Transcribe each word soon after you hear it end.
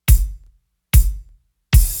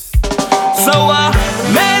So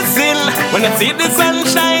amazing when I see the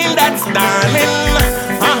sunshine that's dawning.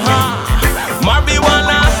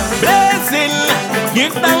 Marijuana blazing,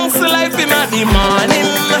 give thanks to life in the morning.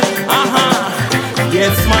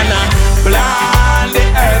 Yes, man, plant the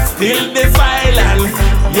earth till the silent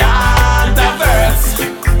yard of verse.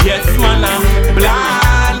 Yes, man,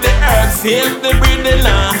 plant the earth, save the breathing,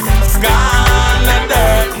 scan the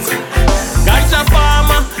dirt. Ganja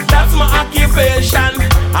farmer, that's my occupation.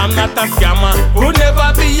 I'm not a scammer, who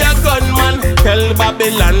never be a gunman. Tell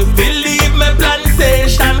Babylon to leave my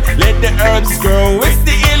plantation. Let the herbs grow, it's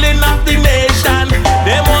the healing of the nation.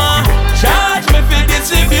 They want charge me for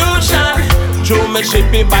distribution. Through me ship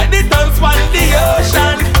it by the tons on the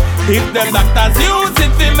ocean. If them doctors use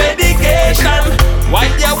it for medication, why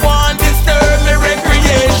you want disturb me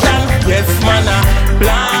recreation? Yes, man,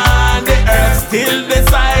 plant the earth till the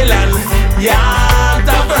silent yard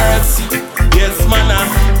of verse. Yes, man,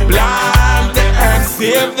 plant the earth,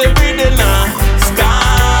 save the breathing,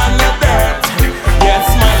 scan the dirt. Yes,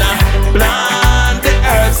 man, plant the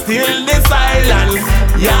earth till the silent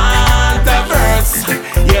yard of verse.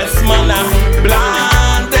 Yes, man,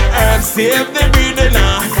 plant the earth, save the breathing,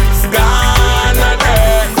 scan the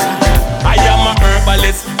dirt. I am a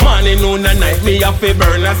herbalist, morning, noon and night. Me have to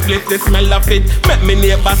burn a split, the smell of it make me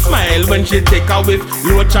neighbor smile when she take a whiff.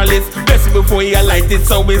 Low chalice, bless it before you light it,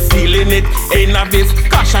 so we sealing it. Ain't a this,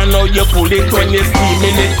 gosh I know you pull it when you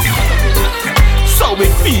steaming it. So we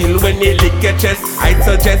feel when you lick your chest. I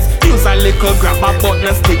suggest use a little grabber but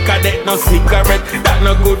no sticker, that no cigarette. That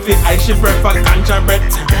no good for I, she prefer ganja breath.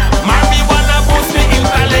 Marijuana boost me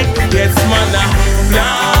intellect. Yes man,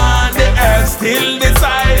 plant the earth till the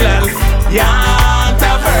silent yard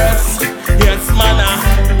of verse. Yes man,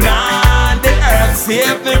 plant the earth,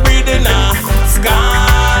 save the breathing,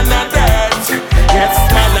 scan the dirt. Yes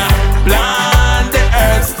man, plant the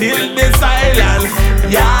earth till the silent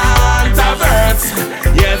yard of verse.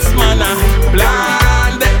 Yes man,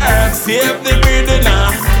 plant the earth, save the breathing,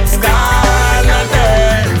 scan the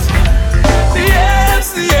dirt.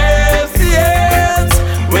 Yes, yes, yes.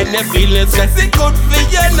 When you feel it, stress it good for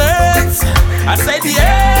your nerves. I said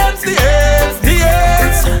yes, yes,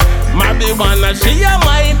 yes. Marijuana, she a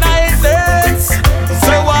my nightmares.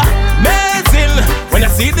 So amazing when I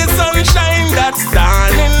see the sunshine that's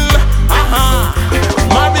dawning.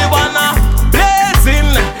 Marijuana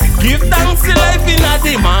blazing, give thanks to life in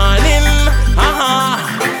the morning.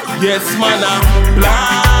 Yes man,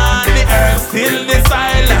 plant the earth till the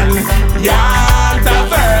silent yard of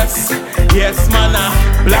verse. Yes man,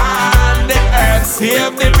 plant the earth,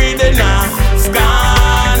 save the breathing,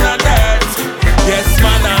 scan the dirt. Yes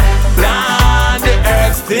man, plant the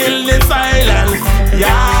earth till the silent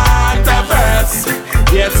yard of verse.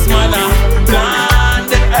 Yes man, plant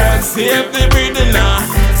the earth, save the breathing,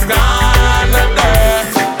 scan the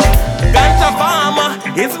dirt. Ganja farmer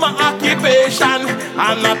is my occupation.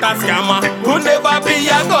 I'm not a scammer, could never be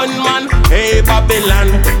a gunman. Hey Babylon,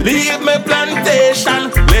 leave me plantation.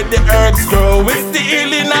 Let the herbs grow, it's the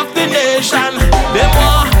healing of the nation. They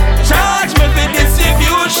want charge me for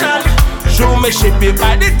distribution. Show me ship it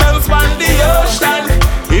by the tons on the ocean.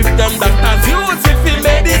 If them doctors use it for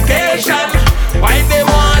medication,